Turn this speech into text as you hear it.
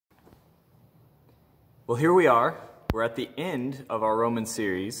Well, here we are. We're at the end of our Romans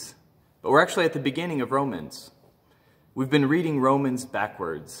series, but we're actually at the beginning of Romans. We've been reading Romans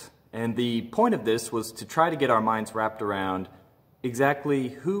backwards, and the point of this was to try to get our minds wrapped around exactly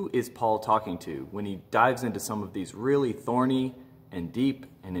who is Paul talking to when he dives into some of these really thorny and deep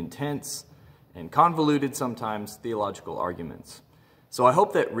and intense and convoluted sometimes theological arguments. So I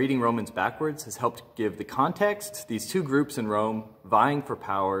hope that reading Romans backwards has helped give the context, these two groups in Rome vying for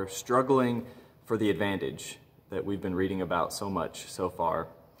power, struggling for the advantage that we've been reading about so much so far.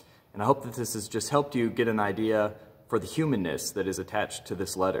 And I hope that this has just helped you get an idea for the humanness that is attached to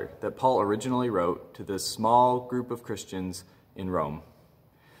this letter that Paul originally wrote to this small group of Christians in Rome.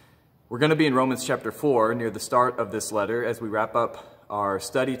 We're going to be in Romans chapter 4 near the start of this letter as we wrap up our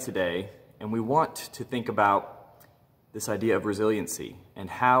study today, and we want to think about this idea of resiliency and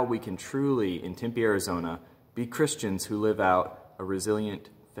how we can truly, in Tempe, Arizona, be Christians who live out a resilient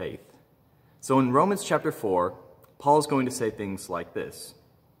faith. So in Romans chapter 4, Paul's going to say things like this.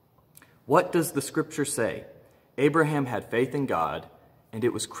 What does the scripture say? Abraham had faith in God, and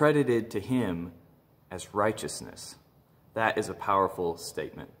it was credited to him as righteousness. That is a powerful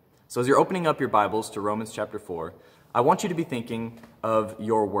statement. So as you're opening up your Bibles to Romans chapter 4, I want you to be thinking of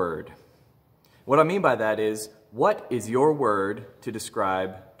your word. What I mean by that is, what is your word to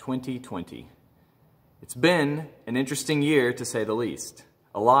describe 2020? It's been an interesting year, to say the least.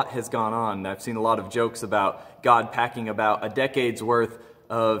 A lot has gone on. I've seen a lot of jokes about God packing about a decade's worth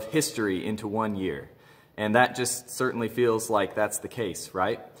of history into 1 year. And that just certainly feels like that's the case,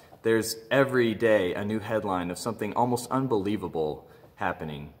 right? There's every day a new headline of something almost unbelievable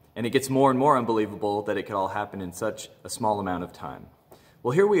happening. And it gets more and more unbelievable that it could all happen in such a small amount of time.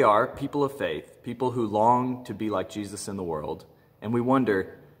 Well, here we are, people of faith, people who long to be like Jesus in the world, and we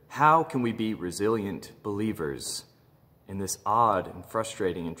wonder, how can we be resilient believers in this odd and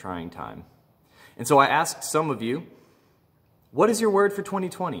frustrating and trying time? And so I asked some of you, what is your word for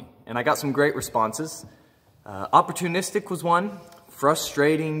 2020? And I got some great responses. Opportunistic was one,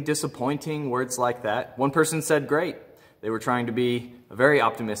 frustrating, disappointing, words like that. One person said great. They were trying to be very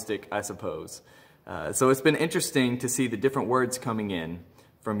optimistic, I suppose. So it's been interesting to see the different words coming in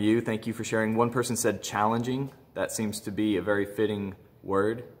from you. Thank you for sharing. One person said challenging. That seems to be a very fitting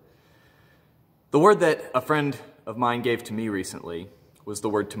word. The word that a friend of mine gave to me recently was the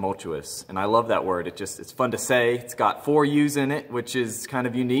word tumultuous, and I love that word. It's fun to say. It's got 4 U's in it, which is kind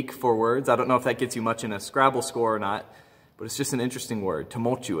of unique for words. I don't know if that gets you much in a Scrabble score or not, but it's just an interesting word,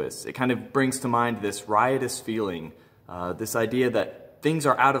 tumultuous. It kind of brings to mind this riotous feeling, this idea that things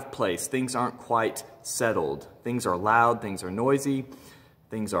are out of place, things aren't quite settled, things are loud, things are noisy,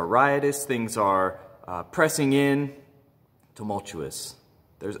 things are riotous, things are pressing in, tumultuous.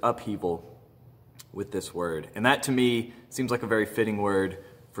 There's upheaval with this word. And that to me seems like a very fitting word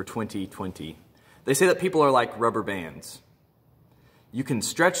for 2020. They say that people are like rubber bands. You can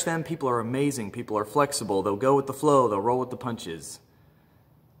stretch them, people are amazing, people are flexible, they'll go with the flow, they'll roll with the punches.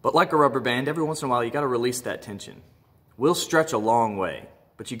 But like a rubber band, every once in a while you got to release that tension. We'll stretch a long way,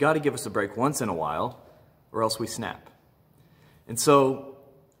 but you got to give us a break once in a while or else we snap. And so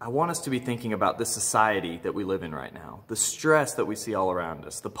I want us to be thinking about this society that we live in right now, the stress that we see all around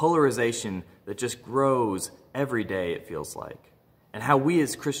us, the polarization that just grows every day, it feels like, and how we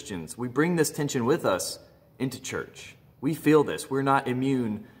as Christians, we bring this tension with us into church. We feel this. We're not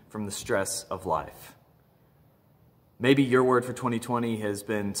immune from the stress of life. Maybe your word for 2020 has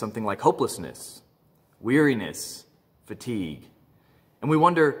been something like hopelessness, weariness, fatigue, and we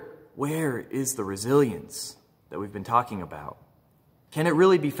wonder, where is the resilience that we've been talking about? Can it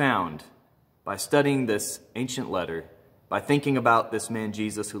really be found by studying this ancient letter, by thinking about this man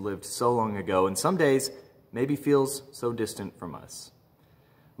Jesus who lived so long ago and some days maybe feels so distant from us?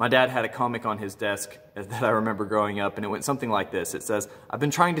 My dad had a comic on his desk that I remember growing up, and it went something like this. It says, I've been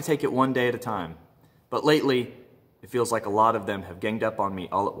trying to take it one day at a time, but lately it feels like a lot of them have ganged up on me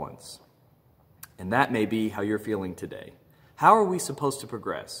all at once. And that may be how you're feeling today. How are we supposed to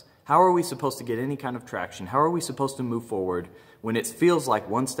progress? How are we supposed to get any kind of traction? How are we supposed to move forward when it feels like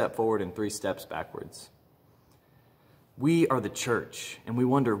 1 step forward and 3 steps backwards? We are the church, and we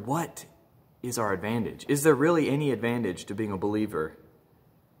wonder, what is our advantage? Is there really any advantage to being a believer?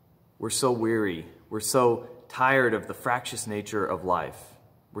 We're so weary. We're so tired of the fractious nature of life.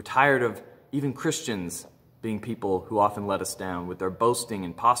 We're tired of even Christians being people who often let us down with their boasting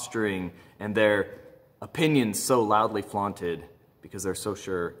and posturing and their opinions so loudly flaunted because they're so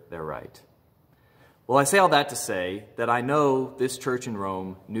sure they're right. Well, I say all that to say that I know this church in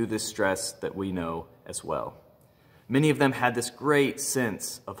Rome knew this stress that we know as well. Many of them had this great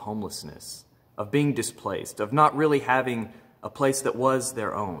sense of homelessness, of being displaced, of not really having a place that was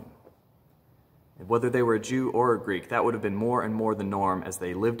their own. And whether they were a Jew or a Greek, that would have been more and more the norm as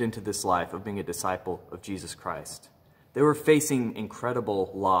they lived into this life of being a disciple of Jesus Christ. They were facing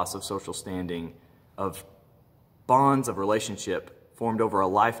incredible loss of social standing, of bonds of relationship formed over a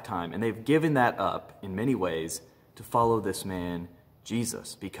lifetime, and they've given that up in many ways to follow this man,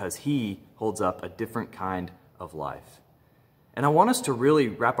 Jesus, because he holds up a different kind of life. And I want us to really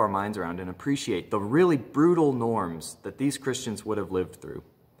wrap our minds around and appreciate the really brutal norms that these Christians would have lived through.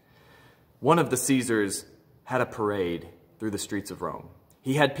 One of the Caesars had a parade through the streets of Rome.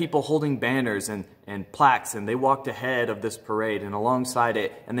 He had people holding banners and plaques, and they walked ahead of this parade and alongside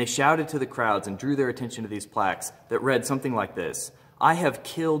it, and they shouted to the crowds and drew their attention to these plaques that read something like this: "I have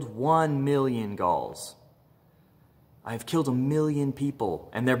killed 1 million Gauls. I have killed 1 million people,"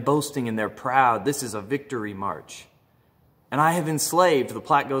 and they're boasting and they're proud. This is a victory march. "And I have enslaved," the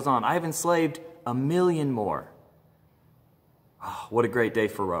plaque goes on, "I have enslaved 1 million more." Oh, what a great day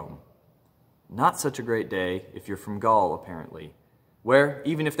for Rome. Not such a great day if you're from Gaul, apparently, where,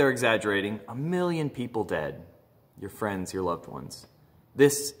 even if they're exaggerating, 1 million people dead, your friends, your loved ones.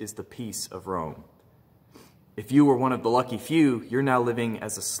 This is the peace of Rome. If you were one of the lucky few, you're now living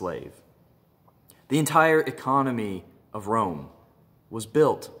as a slave. The entire economy of Rome was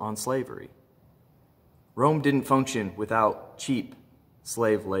built on slavery. Rome didn't function without cheap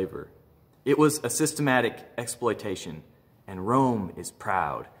slave labor. It was a systematic exploitation, and Rome is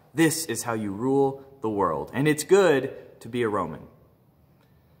proud. This is how you rule the world, and it's good to be a Roman.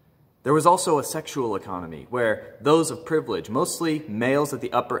 There was also a sexual economy where those of privilege, mostly males at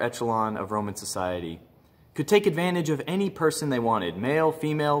the upper echelon of Roman society, could take advantage of any person they wanted, male,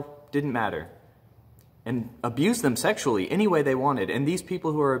 female, didn't matter, and abuse them sexually any way they wanted. And these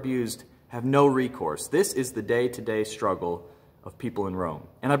people who are abused have no recourse. This is the day-to-day struggle of people in Rome.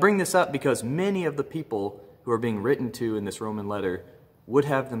 And I bring this up because many of the people who are being written to in this Roman letter would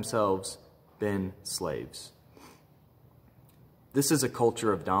have themselves been slaves. This is a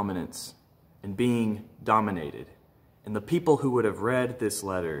culture of dominance and being dominated. And the people who would have read this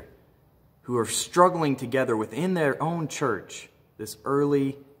letter, who are struggling together within their own church, this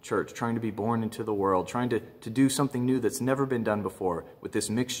early church, trying to be born into the world, trying to do something new that's never been done before, with this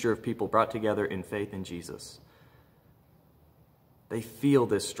mixture of people brought together in faith in Jesus. They feel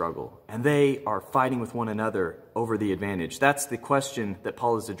this struggle, and they are fighting with one another over the advantage. That's the question that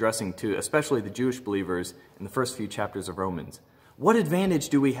Paul is addressing to, especially the Jewish believers in the first few chapters of Romans. What advantage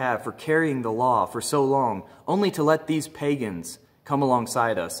do we have for carrying the law for so long, only to let these pagans come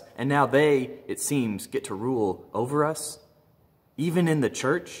alongside us, and now they, it seems, get to rule over us? Even in the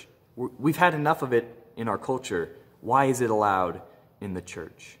church? We've had enough of it in our culture. Why is it allowed in the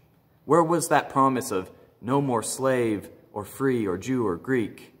church? Where was that promise of no more slave or free or Jew or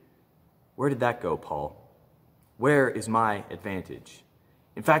Greek? Where did that go, Paul? Where is my advantage?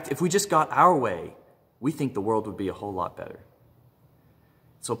 In fact, if we just got our way, we think the world would be a whole lot better.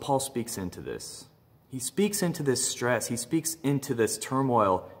 So Paul speaks into this. He speaks into this stress. He speaks into this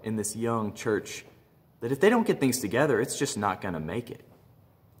turmoil in this young church that if they don't get things together, it's just not going to make it.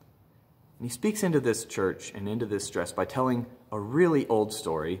 And he speaks into this church and into this stress by telling a really old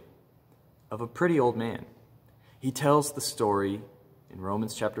story of a pretty old man. He tells the story in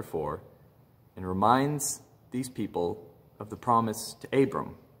Romans chapter 4 and reminds these people of the promise to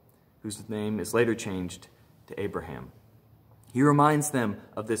Abram, whose name is later changed to Abraham. He reminds them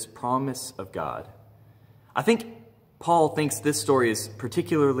of this promise of God. I think Paul thinks this story is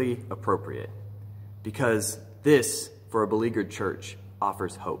particularly appropriate because this, for a beleaguered church,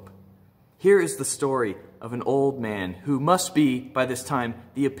 offers hope. Here is the story of an old man who must be, by this time,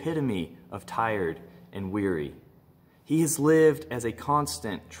 the epitome of tired and weary. He has lived as a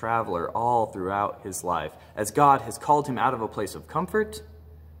constant traveler all throughout his life, as God has called him out of a place of comfort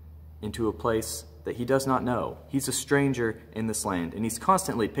into a place that he does not know. He's a stranger in this land, and he's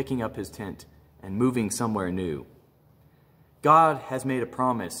constantly picking up his tent and moving somewhere new. God has made a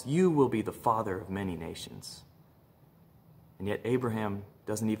promise: you will be the father of many nations. And yet Abraham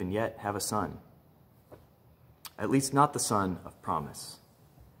doesn't even yet have a son. At least not the son of promise.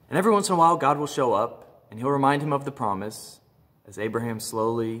 And every once in a while, God will show up, and he'll remind him of the promise as Abraham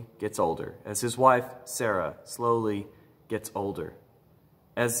slowly gets older, as his wife Sarah slowly gets older,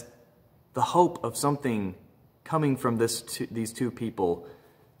 as the hope of something coming from these two people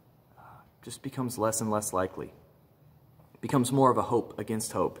just becomes less and less likely. It becomes more of a hope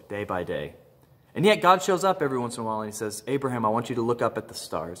against hope day by day. And yet God shows up every once in a while and he says, Abraham, I want you to look up at the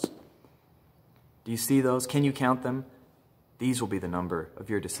stars. Do you see those? Can you count them? These will be the number of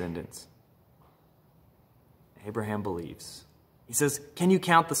your descendants. Abraham believes. He says, can you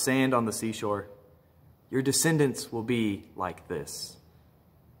count the sand on the seashore? Your descendants will be like this.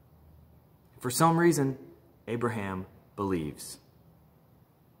 For some reason, Abraham believes.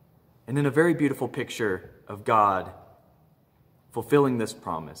 And in a very beautiful picture of God fulfilling this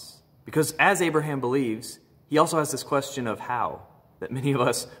promise, because as Abraham believes, he also has this question of how that many of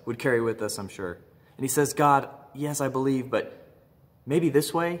us would carry with us, I'm sure. And he says, God, yes, I believe, but maybe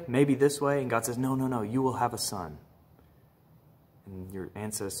this way, maybe this way. And God says, no, no, no, you will have a son. And your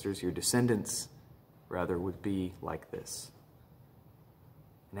ancestors, your descendants, rather, would be like this.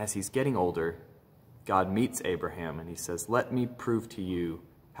 And as he's getting older, God meets Abraham and he says, let me prove to you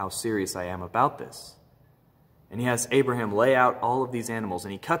how serious I am about this. And he has Abraham lay out all of these animals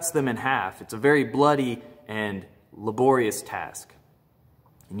and he cuts them in half. It's a very bloody and laborious task.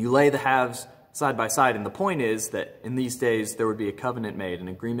 And you lay the halves side by side. And the point is that in these days there would be a covenant made, an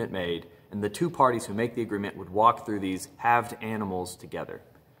agreement made, and the two parties who make the agreement would walk through these halved animals together,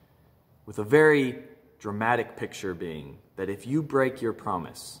 with a very dramatic picture being that if you break your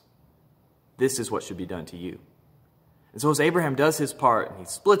promise, this is what should be done to you. And so as Abraham does his part, and he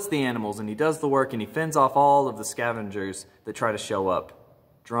splits the animals, and he does the work, and he fends off all of the scavengers that try to show up,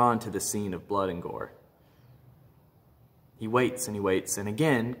 drawn to the scene of blood and gore. He waits, and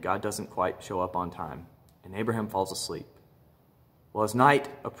again, God doesn't quite show up on time, and Abraham falls asleep. Well, as night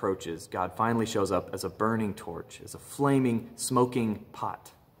approaches, God finally shows up as a burning torch, as a flaming, smoking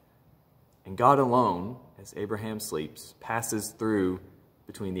pot. And God alone, as Abraham sleeps, passes through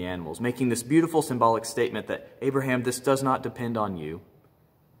between the animals, making this beautiful symbolic statement that, Abraham, this does not depend on you.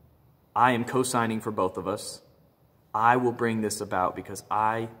 I am co-signing for both of us. I will bring this about because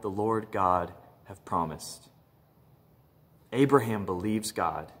I, the Lord God, have promised. Abraham believes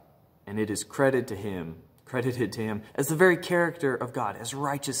God, and it is credited to him as the very character of God, as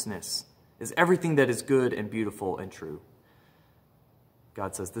righteousness, as everything that is good and beautiful and true.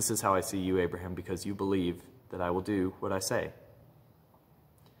 God says, this is how I see you, Abraham, because you believe that I will do what I say.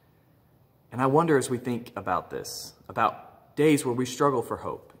 And I wonder as we think about this, about days where we struggle for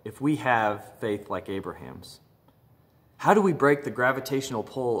hope, if we have faith like Abraham's, how do we break the gravitational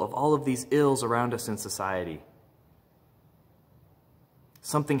pull of all of these ills around us in society?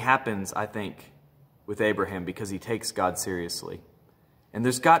 Something happens, I think, with Abraham because he takes God seriously. And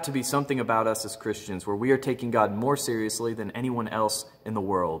there's got to be something about us as Christians where we are taking God more seriously than anyone else in the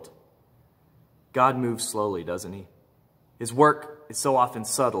world. God moves slowly, doesn't he? His work is so often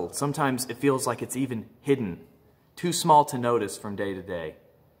subtle. Sometimes it feels like it's even hidden, too small to notice from day to day,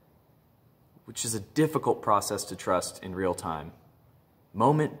 which is a difficult process to trust in real time.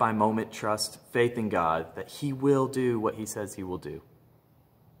 Moment by moment, trust, faith in God that he will do what he says he will do.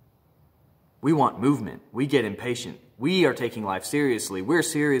 We want movement. We get impatient. We are taking life seriously. We're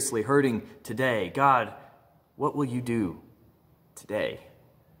seriously hurting today. God, what will you do today?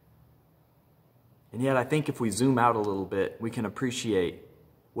 And yet I think if we zoom out a little bit, we can appreciate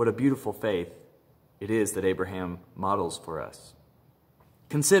what a beautiful faith it is that Abraham models for us.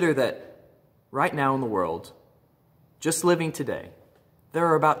 Consider that right now in the world, just living today, there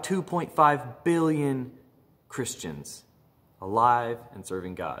are about 2.5 billion Christians alive and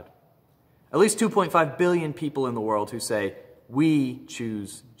serving God. At least 2.5 billion people in the world who say, we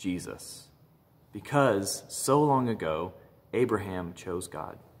choose Jesus, because so long ago, Abraham chose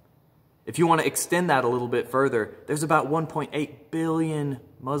God. If you want to extend that a little bit further, there's about 1.8 billion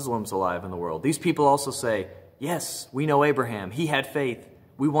Muslims alive in the world. These people also say, yes, we know Abraham. He had faith.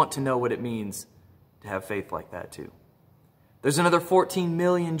 We want to know what it means to have faith like that too. There's another 14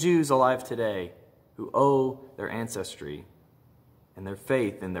 million Jews alive today who owe their ancestry and their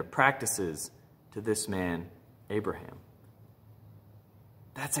faith and their practices to this man, Abraham.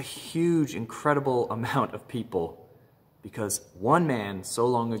 That's a huge, incredible amount of people because one man so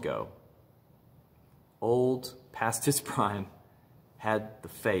long ago, old, past his prime, had the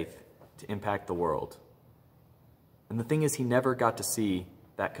faith to impact the world. And the thing is, he never got to see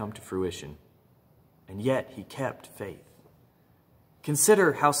that come to fruition. And yet, he kept faith.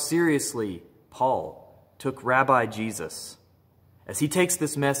 Consider how seriously Paul took Rabbi Jesus as he takes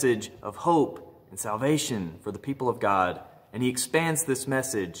this message of hope and salvation for the people of God, and he expands this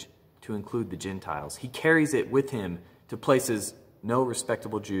message to include the Gentiles. He carries it with him to places no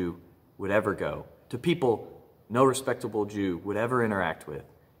respectable Jew would ever go, to people no respectable Jew would ever interact with.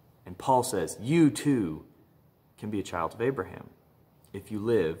 And Paul says, you too can be a child of Abraham if you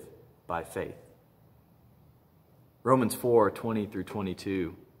live by faith. Romans 4:20 through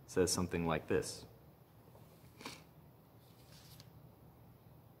 22 says something like this.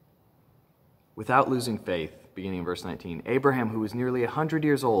 Without losing faith, beginning in verse 19, Abraham, who was nearly 100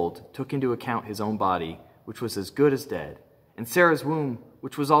 years old, took into account his own body, which was as good as dead, and Sarah's womb,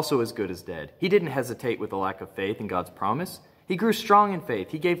 which was also as good as dead. He didn't hesitate with a lack of faith in God's promise. He grew strong in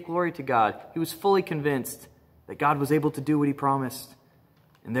faith. He gave glory to God. He was fully convinced that God was able to do what he promised,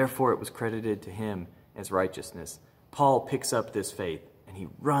 and therefore it was credited to him as righteousness. Paul picks up this faith, and he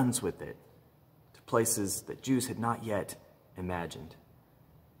runs with it to places that Jews had not yet imagined.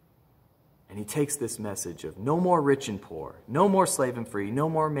 And he takes this message of no more rich and poor, no more slave and free, no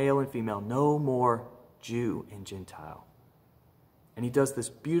more male and female, no more Jew and Gentile. And he does this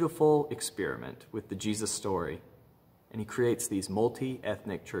beautiful experiment with the Jesus story, and he creates these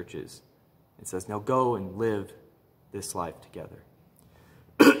multi-ethnic churches and says, now go and live this life together.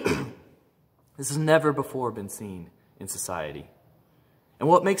 This has never before been seen in society. And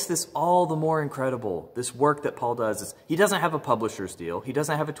what makes this all the more incredible, this work that Paul does, is he doesn't have a publisher's deal. He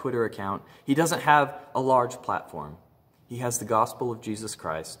doesn't have a Twitter account. He doesn't have a large platform. He has the gospel of Jesus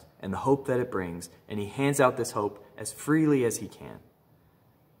Christ and the hope that it brings, and he hands out this hope as freely as he can.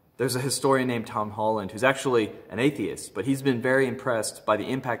 There's a historian named Tom Holland who's actually an atheist, but he's been very impressed by the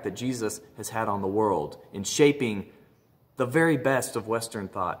impact that Jesus has had on the world in shaping the very best of Western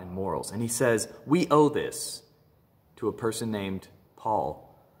thought and morals. And he says, we owe this to a person named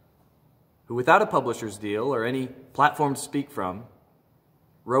Paul, who without a publisher's deal or any platform to speak from,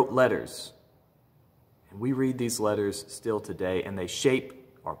 wrote letters. And we read these letters still today, and they shape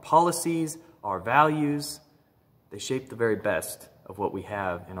our policies, our values. They shape the very best of what we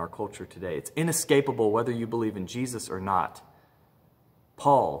have in our culture today. It's inescapable whether you believe in Jesus or not.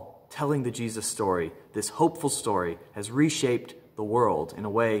 Paul, telling the Jesus story, this hopeful story, has reshaped the world in a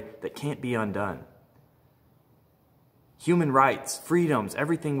way that can't be undone. Human rights, freedoms,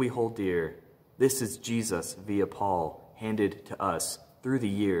 everything we hold dear, this is Jesus via Paul, handed to us through the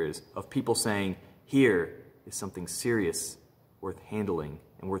years of people saying, here is something serious, worth handling,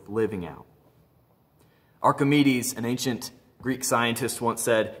 and worth living out. Archimedes, an ancient Greek scientist, once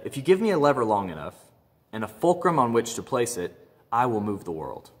said, if you give me a lever long enough and a fulcrum on which to place it, I will move the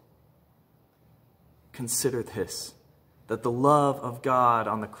world. Consider this, that the love of God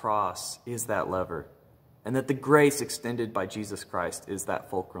on the cross is that lever, and that the grace extended by Jesus Christ is that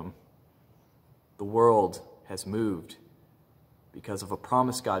fulcrum. The world has moved because of a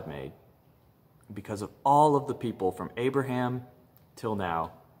promise God made, and because of all of the people from Abraham till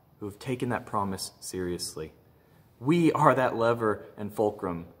now who have taken that promise seriously. We are that lever and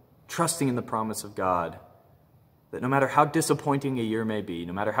fulcrum, trusting in the promise of God, that no matter how disappointing a year may be,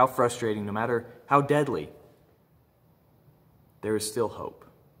 no matter how frustrating, no matter how deadly, there is still hope.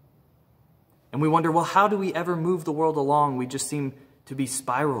 And we wonder, well, how do we ever move the world along? We just seem to be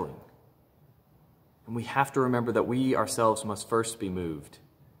spiraling. And we have to remember that we ourselves must first be moved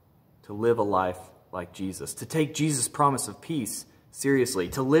to live a life like Jesus, to take Jesus' promise of peace seriously,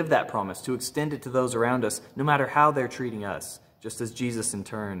 to live that promise, to extend it to those around us, no matter how they're treating us, just as Jesus in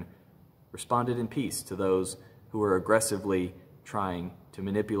turn responded in peace to those who were aggressively trying to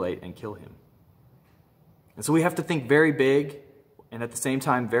manipulate and kill him. And so we have to think very big and at the same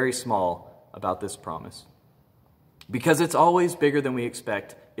time very small about this promise. Because it's always bigger than we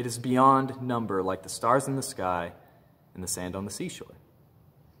expect. It is beyond number, like the stars in the sky and the sand on the seashore.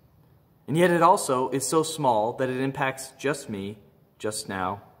 And yet it also is so small that it impacts just me, just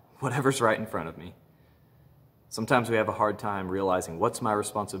now, whatever's right in front of me. Sometimes we have a hard time realizing what's my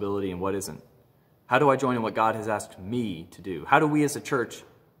responsibility and what isn't. How do I join in what God has asked me to do? How do we as a church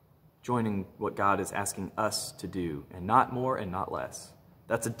join in what God is asking us to do, and not more and not less?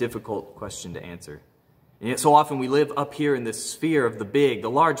 That's a difficult question to answer. And yet so often we live up here in this sphere of the big, the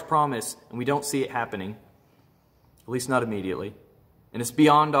large promise, and we don't see it happening, at least not immediately. And it's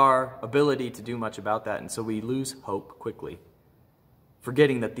beyond our ability to do much about that, and so we lose hope quickly,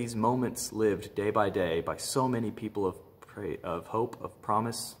 forgetting that these moments lived day by day by so many people of hope, of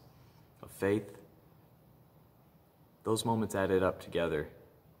promise, of faith, those moments added up together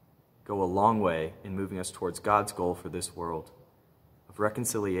go a long way in moving us towards God's goal for this world, of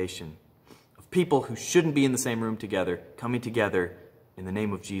reconciliation, of people who shouldn't be in the same room together, coming together in the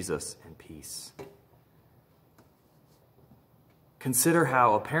name of Jesus and peace. Consider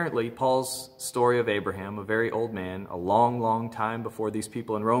how apparently Paul's story of Abraham, a very old man, a long, long time before these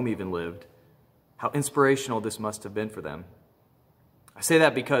people in Rome even lived, how inspirational this must have been for them. I say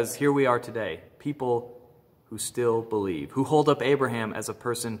that because here we are today, people who still believe, who hold up Abraham as a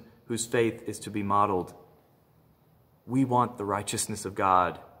person whose faith is to be modeled. We want the righteousness of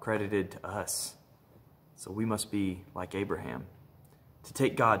God credited to us, so we must be like Abraham, to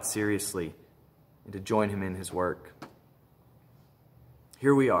take God seriously and to join him in his work.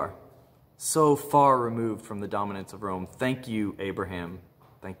 Here we are, so far removed from the dominance of Rome. Thank you, Abraham.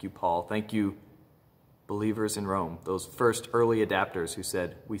 Thank you, Paul. Thank you, believers in Rome, those first early adapters who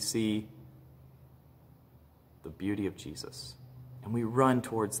said, we see the beauty of Jesus. and we run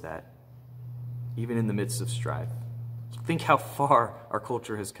towards that, even in the midst of strife. Think how far our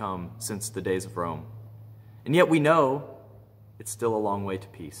culture has come since the days of Rome. And yet we know it's still a long way to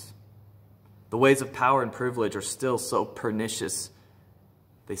peace. The ways of power and privilege are still so pernicious,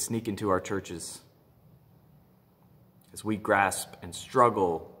 they sneak into our churches. As we grasp and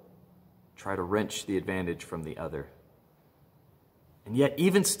struggle, try to wrench the advantage from the other. And yet,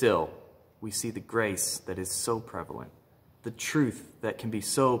 even still, we see the grace that is so prevalent, the truth that can be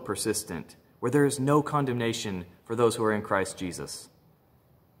so persistent, where there is no condemnation for those who are in Christ Jesus.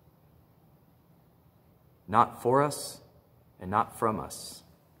 Not for us and not from us.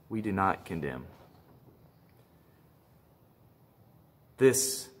 We do not condemn.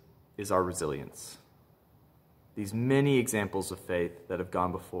 This is our resilience. These many examples of faith that have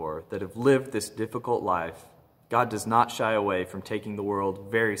gone before, that have lived this difficult life, God does not shy away from taking the world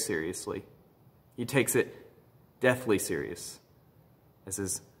very seriously. He takes it deathly serious, as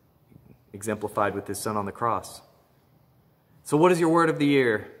is exemplified with his Son on the cross. So what is your word of the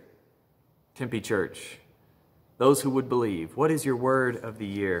year, Tempe Church? Those who would believe, what is your word of the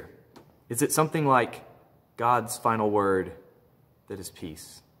year? Is it something like God's final word that is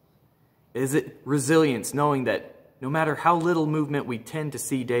peace? Is it resilience, knowing that no matter how little movement we tend to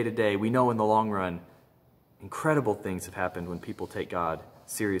see day to day, we know in the long run, incredible things have happened when people take God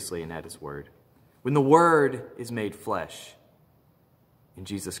seriously and at his word. When the word is made flesh in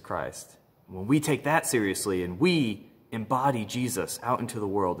Jesus Christ. When we take that seriously and we embody Jesus out into the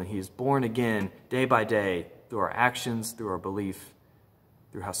world and he is born again day by day through our actions, through our belief,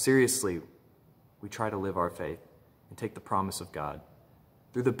 through how seriously we try to live our faith and take the promise of God,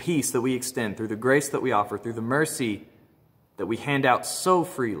 through the peace that we extend, through the grace that we offer, through the mercy that we hand out so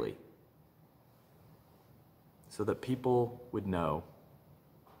freely, so that people would know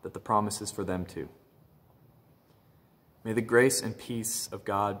that the promise is for them too. May the grace and peace of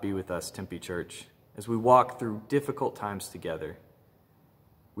God be with us, Tempe Church, as we walk through difficult times together.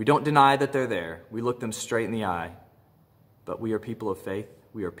 We don't deny that they're there. We look them straight in the eye. But we are people of faith.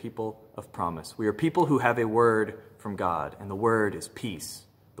 We are people of promise. We are people who have a word from God, and the word is peace.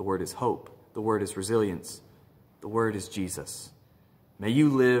 The word is hope. The word is resilience. The word is Jesus. May you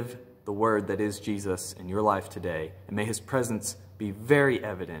live the word that is Jesus in your life today, and may his presence be very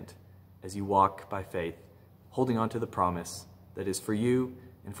evident as you walk by faith, holding on to the promise that is for you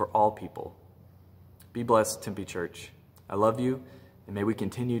and for all people. Be blessed, Tempe Church. I love you, and may we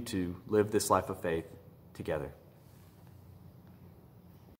continue to live this life of faith together.